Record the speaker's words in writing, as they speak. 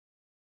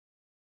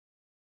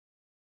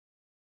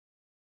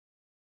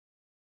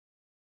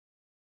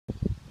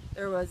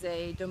there was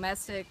a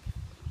domestic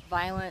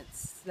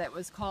violence that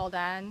was called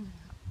on.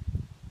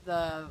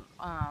 The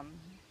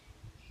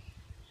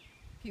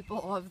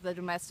people of the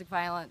domestic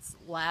violence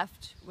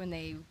left when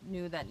they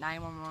knew that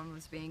 911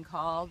 was being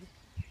called.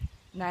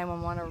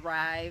 911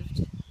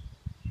 arrived.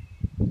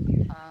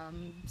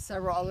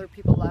 Several other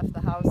people left the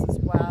house as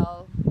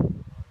well.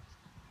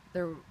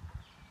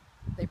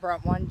 They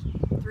brought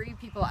three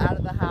people out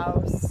of the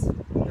house.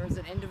 There was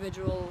an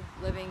individual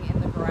living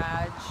in the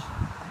garage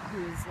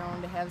who is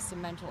known to have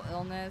some mental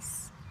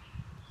illness.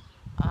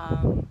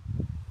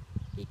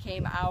 He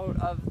came out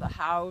of the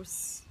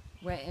house,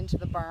 went into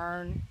the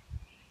barn,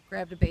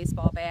 grabbed a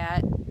baseball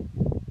bat.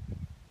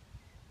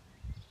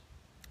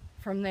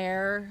 From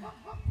there,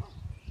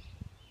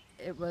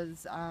 it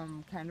was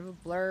kind of a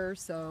blur,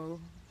 so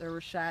there were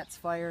shots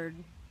fired.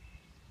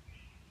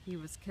 He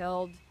was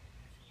killed.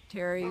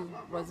 Terry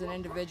was an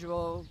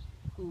individual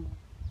who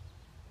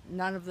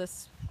none of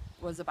this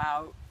was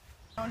about.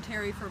 I've known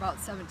Terry for about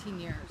 17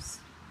 years,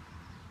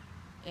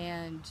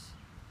 and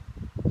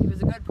he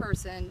was a good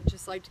person,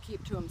 just liked to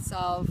keep to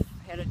himself,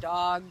 had a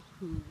dog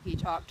who he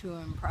talked to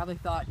him, probably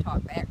thought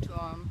talked back to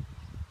him.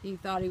 He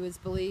thought he was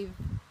believed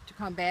to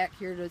come back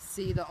here to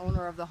see the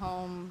owner of the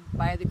home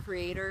by the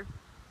Creator.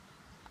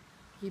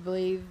 He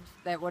believed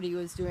that what he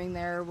was doing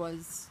there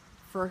was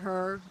for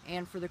her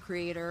and for the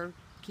Creator,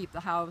 keep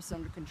the house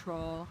under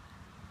control.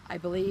 I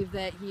believe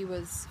that he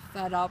was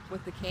fed up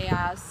with the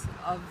chaos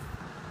of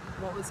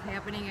what was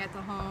happening at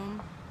the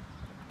home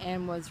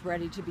and was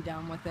ready to be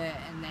done with it,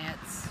 and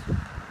that's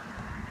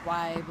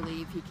why I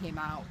believe he came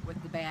out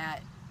with the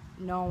bat,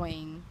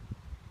 knowing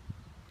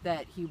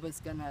that he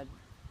was gonna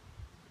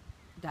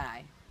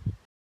die.